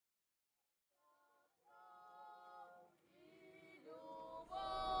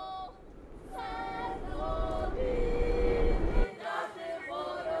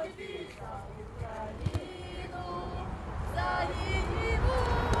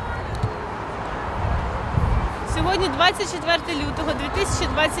Сьогодні 24 лютого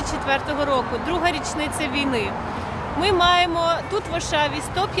 2024 року, друга річниця війни. Ми маємо тут в Ошаві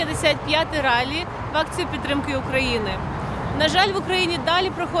 155-й ралі в акцію підтримки України. На жаль, в Україні далі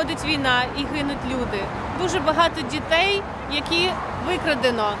проходить війна і гинуть люди. Дуже багато дітей, які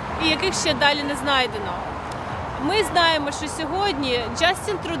викрадено і яких ще далі не знайдено. Ми знаємо, що сьогодні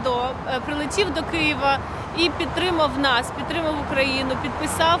Джастін Трудо прилетів до Києва і підтримав нас, підтримав Україну,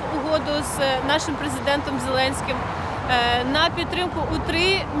 підписав угоду з нашим президентом Зеленським на підтримку у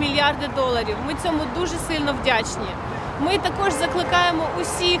 3 мільярди доларів. Ми цьому дуже сильно вдячні. Ми також закликаємо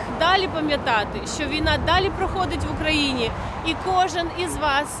усіх далі пам'ятати, що війна далі проходить в Україні, і кожен із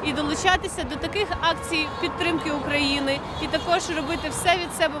вас і долучатися до таких акцій підтримки України, і також робити все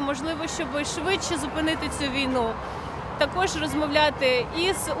від себе можливе, щоб швидше зупинити цю війну. Також розмовляти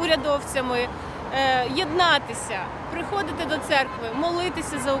із урядовцями, єднатися, приходити до церкви,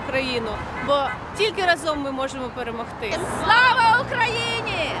 молитися за Україну, бо тільки разом ми можемо перемогти. Слава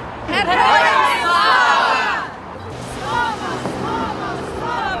Україні! Героям слава!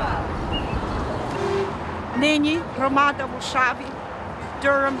 Нині громада в Ошаві,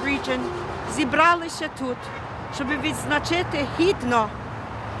 Durham Region, зібралися тут, щоб відзначити гідно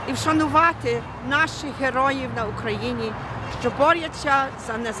і вшанувати наших героїв на Україні, що борються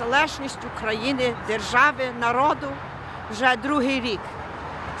за незалежність України, держави, народу вже другий рік.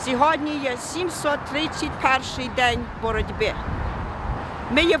 Сьогодні є 731-й день боротьби.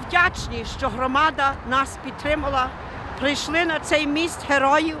 Ми є вдячні, що громада нас підтримала, прийшли на цей міст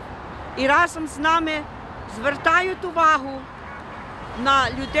героїв і разом з нами звертають увагу на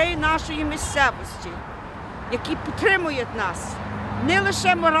людей нашої місцевості, які підтримують нас не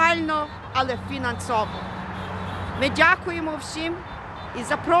лише морально, але й фінансово. Ми дякуємо всім і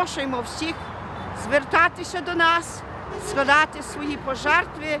запрошуємо всіх звертатися до нас, складати свої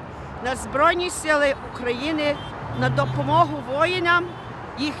пожертви на Збройні Сили України, на допомогу воїнам,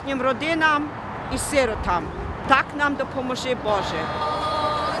 їхнім родинам і сиротам. Так нам допоможе Боже.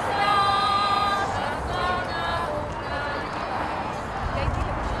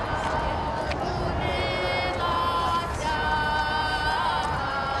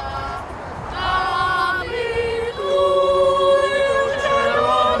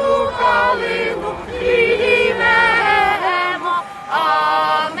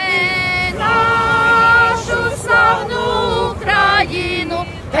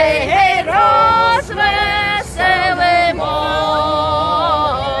 Гей, розвеселимо,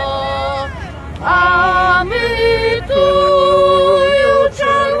 а ми тую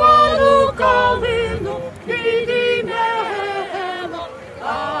червону калину підіймемо,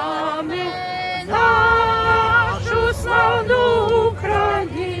 а ми нашу славну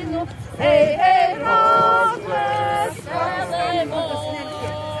Україну, гей, розвеселимо.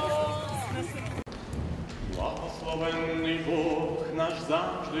 Благословенний Бог наш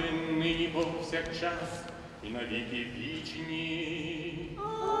завжди, нині повсякчас і навіки вічні.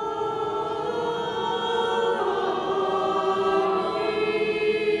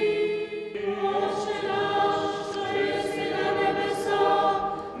 Отче наш, що єси на небесах,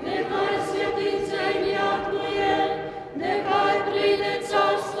 нехай святиться ім'я Твоє, нехай прийде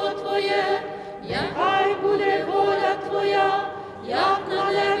царство Твоє, нехай буде воля Твоя, як на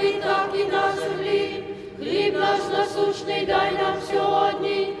небі, так і на землі. Хліб наш насущний дай нам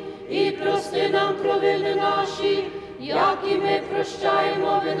сьогодні, і прости нам провини наші, як і ми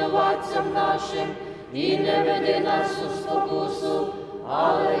прощаємо винуватцям нашим, і не веди нас у спокусу,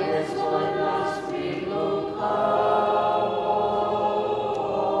 але визволи нас від лукавого.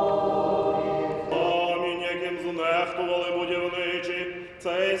 Камінь, яким знехтували будівничі,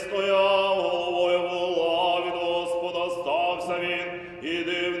 цей стояв головою в лаві до Господа, стався він, і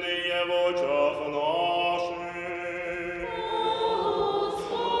дивний є в очах наших.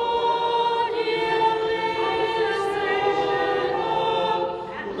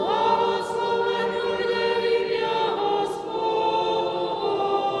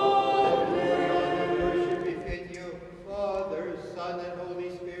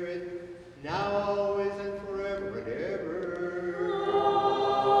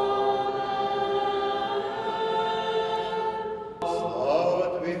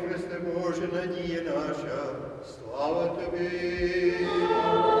 Надія наша, слава Тобі!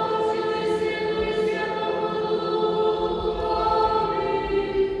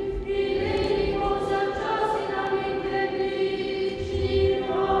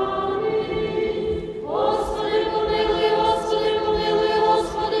 Господи, помилуй, Господи, помилуй,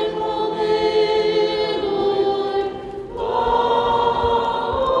 Господи, помилуй.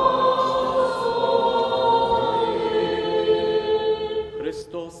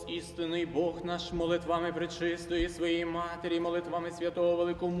 Христос, істинний Бог наш, молитвами пречистої своєї Матері, молитвами святого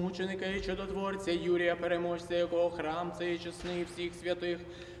великомученика і чудотворця Юрія Переможця, якого храм цей чесний всіх святих,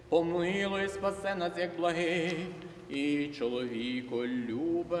 помилуй, спасе нас, як благий і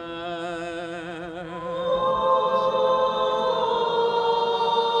чоловіколюбе.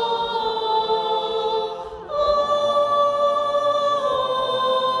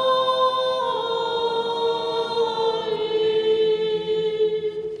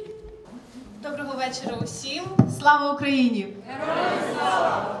 Доброго вечора усім. Слава Україні! Героям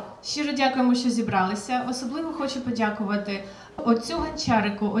слава! Щиро дякуємо, що зібралися. Особливо хочу подякувати отцю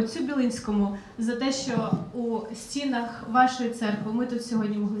Гончарику, отцю Білинському за те, що у стінах вашої церкви ми тут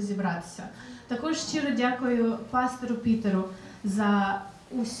сьогодні могли зібратися. Також щиро дякую пастору Пітеру за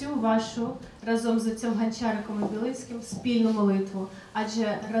усю вашу разом з отцем Гончариком і Білинським спільну молитву.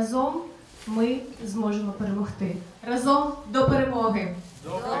 Адже разом ми зможемо перемогти. Разом до перемоги!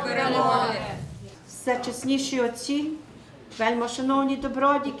 До перемоги! Всечесніші отці, вельмошановні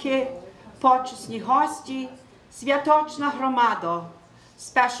добродіки, почесні гості, святочна громадо,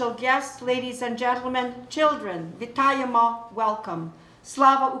 special guests, ladies and gentlemen, children, вітаємо, welcome.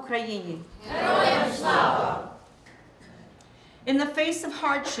 Слава Україні! Героям слава! In the face of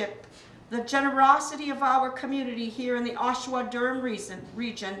hardship, the generosity of our community here in the Oshawa-Durham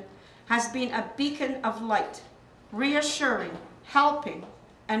region has been a beacon of light, reassuring, helping,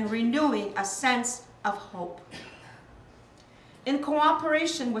 and renewing a sense of hope. In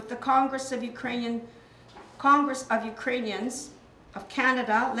cooperation with the Congress of Ukrainians of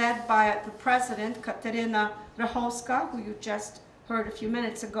Canada, led by the President, Katerina Rycholska, who you just heard a few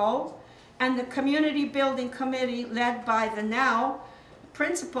minutes ago, and the Community Building Committee, led by the now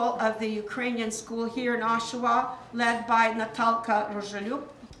principal of the Ukrainian school here in Oshawa, led by Natalka Rozhaluk.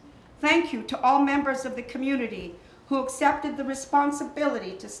 Thank you to all members of the community who accepted the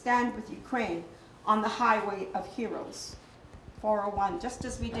responsibility to stand with Ukraine on the highway of heroes, 401, just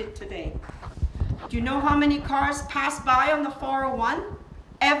as we did today. Do you know how many cars pass by on the 401?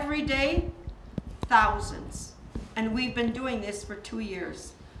 Every day, thousands. And we've been doing this for 2 years.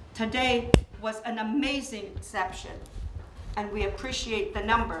 Today was an amazing exception, and we appreciate the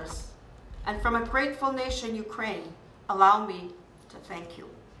numbers. And from a grateful nation, Ukraine, allow me to thank you.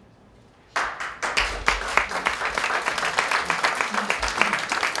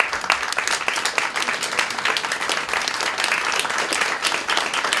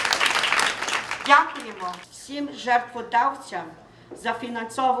 Дякуємо всім жертводавцям за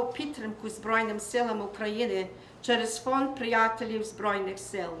фінансову підтримку Збройним силам України через Фонд приятелів Збройних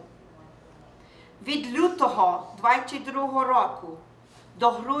сил. Від лютого 2022 року до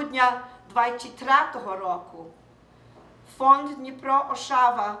грудня 2023 року Фонд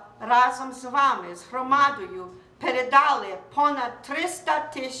Дніпро-Ошава разом з вами, з громадою, передали понад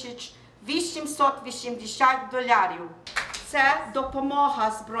 300 880 $. Це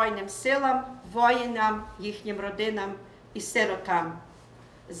допомога Збройним силам, воїнам, їхнім родинам і сиротам.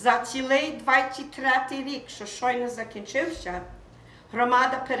 За цілий 23 рік, що щойно закінчився,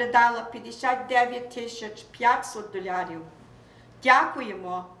 громада передала 59 500 $.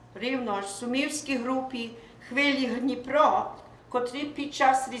 Дякуємо рівно ж сумівській групі «Хвилі Дніпро», котрі під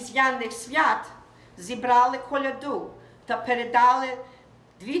час різдвяних свят зібрали коляду та передали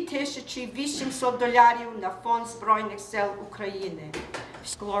 2800 $. На фонд Збройних сил України.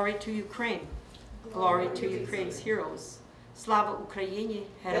 Glory to Ukraine. Glory to Ukraine's heroes. Слава Україні!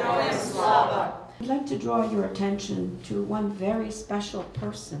 Героям слава! I'd like to draw your attention to one very special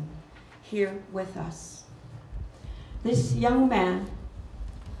person here with us. This young man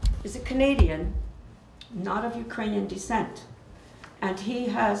is a Canadian, not of Ukrainian descent, and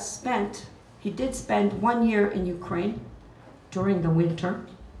he did spend 1 year in Ukraine during the winter.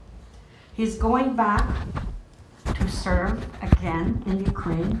 He's going back to serve again in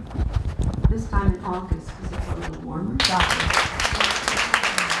Ukraine, this time in August because it's a little warmer.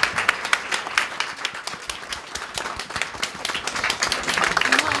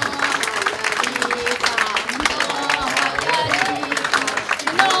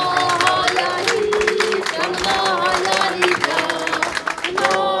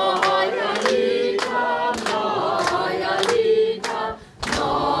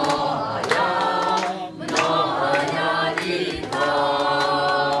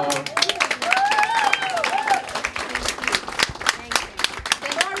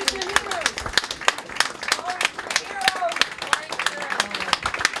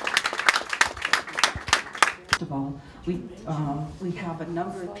 We have a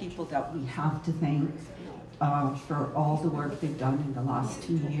number of people that we have to thank for all the work they've done in the last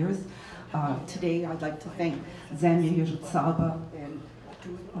 2 years. Today I'd like to thank Zanya Yurtsaba and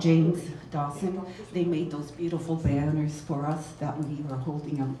James Dawson. They made those beautiful banners for us that we were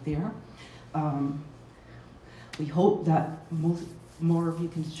holding out there. We hope that more of you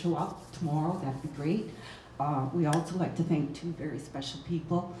can show up tomorrow. That'd be great. We also like to thank two very special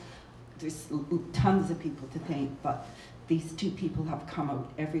people. There's tons of people to thank, but these two people have come out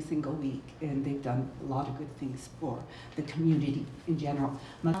every single week and they've done a lot of good things for the community in general.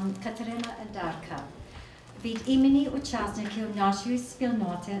 Катерина Ендарка. Від імені учасників нашої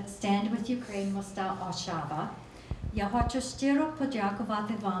спільноти Stand with Ukraine моста Oshawa я хочу щиро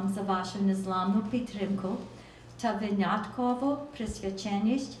подякувати вам за вашу незламну підтримку та виняткову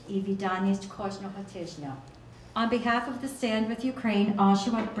присвяченість і відданість кожного тижня. On behalf of the Stand with Ukraine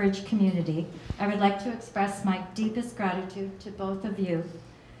Oshawa Bridge community, I would like to express my deepest gratitude to both of you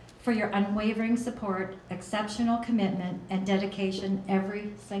for your unwavering support, exceptional commitment, and dedication every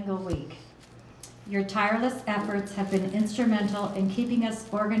single week. Your tireless efforts have been instrumental in keeping us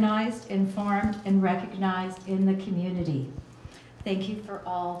organized, informed, and recognized in the community. Thank you for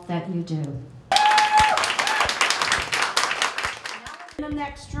all that you do. In the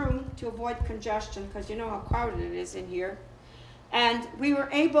next room to avoid congestion, because you know how crowded it is in here. And we were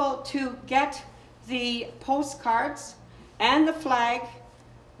able to get the postcards and the flag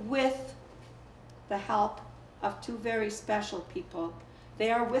with the help of two very special people.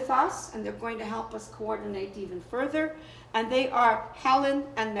 They are with us and they're going to help us coordinate even further. And they are Helen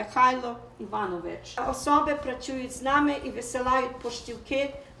and Mikhailo Ivanovic. Особи працюють з нами і висилають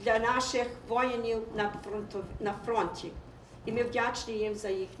поштівки для наших воїнів на фронті. І ми вдячні їм за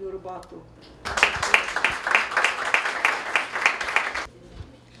їхню роботу.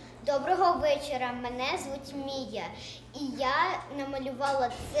 Доброго вечора, мене звуть Мія, і я намалювала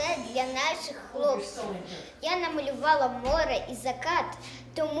це для наших хлопців. Я намалювала море і закат,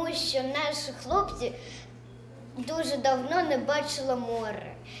 тому що наші хлопці дуже давно не бачили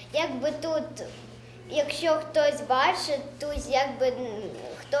море. Якби тут, якщо хтось бачить, тут якби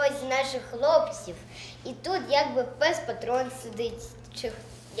хтось з наших хлопців, і тут якби пес-патрон сидить, чи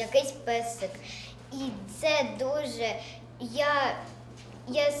якийсь песик. І це дуже,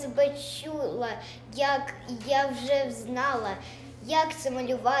 я себе чула, як я вже знала, як це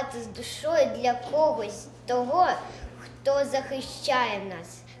малювати з душою для когось того, хто захищає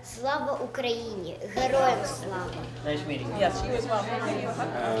нас. Слава Україні! Героям слава! Nice meeting you. Yes, you as well.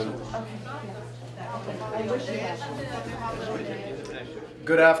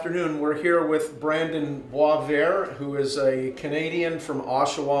 Good afternoon. We're here with Brandon Boisvert, who is a Canadian from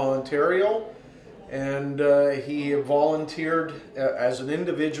Oshawa, Ontario. And he volunteered as an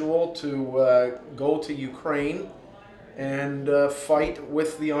individual to go to Ukraine and fight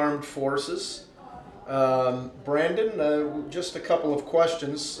with the armed forces. Brandon, just a couple of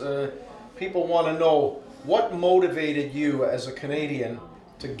questions. People want to know, what motivated you as a Canadian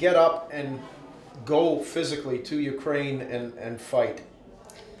to get up and go physically to Ukraine and fight?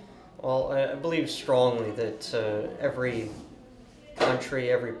 Well, I believe strongly that every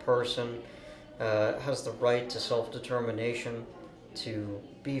country, every person has the right to self-determination, to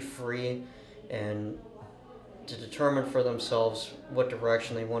be free, and to determine for themselves what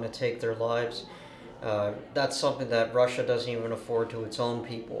direction they want to take their lives. That's something that Russia doesn't even afford to its own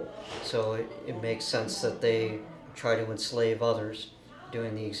people. So it makes sense that they try to enslave others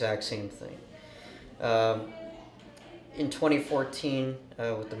doing the exact same thing. In 2014,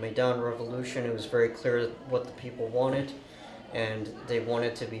 with the Maidan Revolution, it was very clear what the people wanted, and they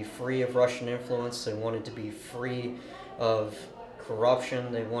wanted to be free of Russian influence, they wanted to be free of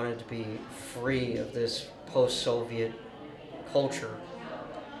corruption, they wanted to be free of this post-Soviet culture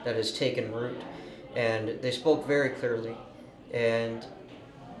that has taken root, and they spoke very clearly. And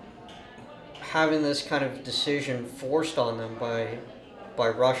having this kind of decision forced on them by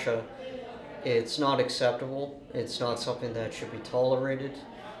Russia, it's not acceptable, it's not something that should be tolerated,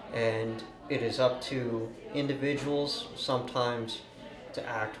 and it is up to individuals sometimes to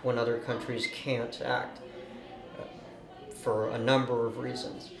act when other countries can't act for a number of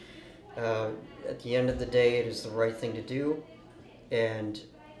reasons. At the end of the day, it is the right thing to do, and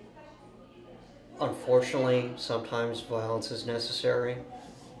unfortunately, sometimes violence is necessary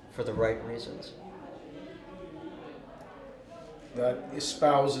for the right reasons. That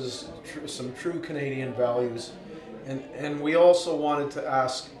espouses some true Canadian values. And we also wanted to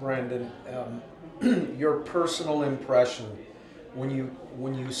ask Brandon your personal impression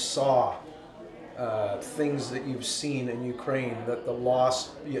when you saw things that you've seen in Ukraine, that the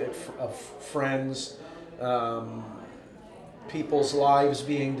loss of friends, people's lives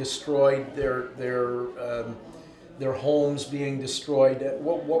being destroyed, their homes being destroyed.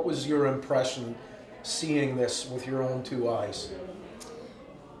 What was your impression seeing this with your own two eyes?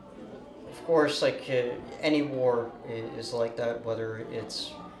 of course, like any war is like that, whether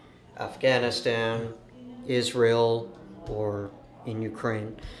it's Afghanistan, Israel, or in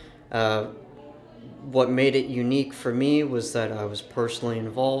Ukraine. What made it unique for me was that I was personally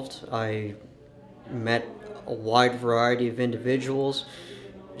involved. I met a wide variety of individuals,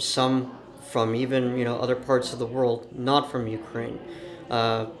 some from even other parts of the world, not from Ukraine.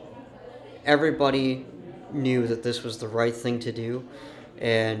 Everybody knew that this was the right thing to do,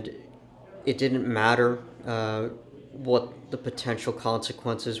 and it didn't matter what the potential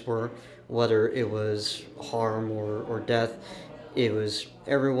consequences were, whether it was harm or death.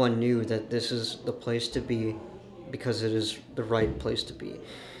 Everyone knew that this is the place to be because it is the right place to be.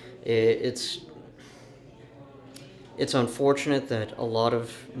 It's unfortunate that a lot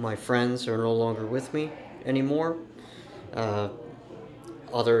of my friends are no longer with me anymore.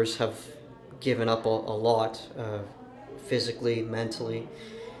 Others have given up a lot, physically, mentally,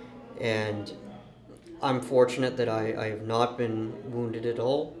 and I'm fortunate that I have not been wounded at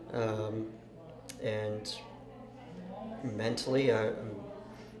all, and mentally I'm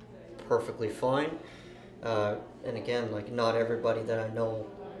perfectly fine. And again, like, not everybody that I know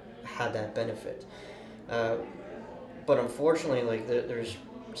had that benefit. But unfortunately, like, there's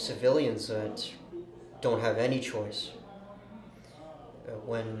civilians that don't have any choice.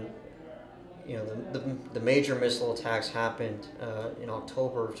 When the major missile attacks happened in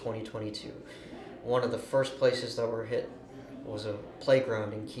October of 2022, one of the first places that were hit was a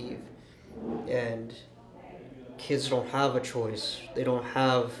playground in Kyiv, and kids don't have a choice. They don't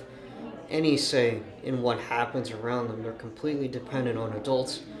have any say in what happens around them. They're completely dependent on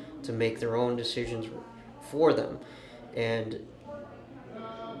adults to make their own decisions for them. And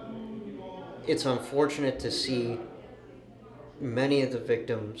it's unfortunate to see many of the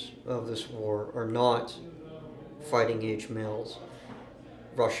victims of this war are not fighting age males,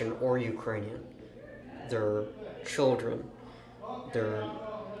 Russian or Ukrainian. They're children. They're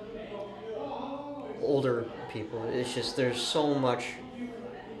older people. It's just, there's so much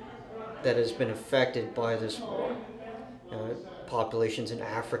that has been affected by this war. Populations in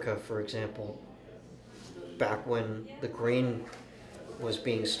Africa, for example, back when the grain was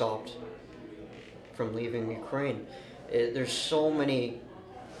being stopped from leaving Ukraine. There's so many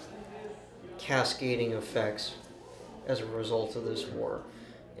cascading effects as a result of this war.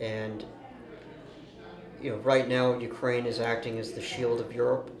 And right now Ukraine is acting as the shield of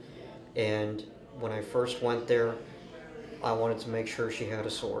Europe, and when I first went there, I wanted to make sure she had a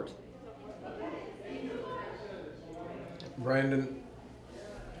sword. Brandon,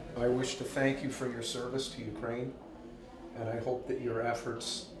 I wish to thank you for your service to Ukraine, and I hope that your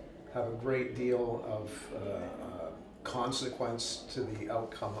efforts have a great deal of consequence to the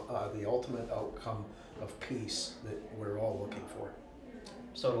outcome, the ultimate outcome of peace that we're all looking for.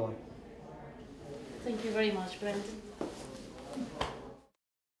 So do I. Thank you very much, Brandon.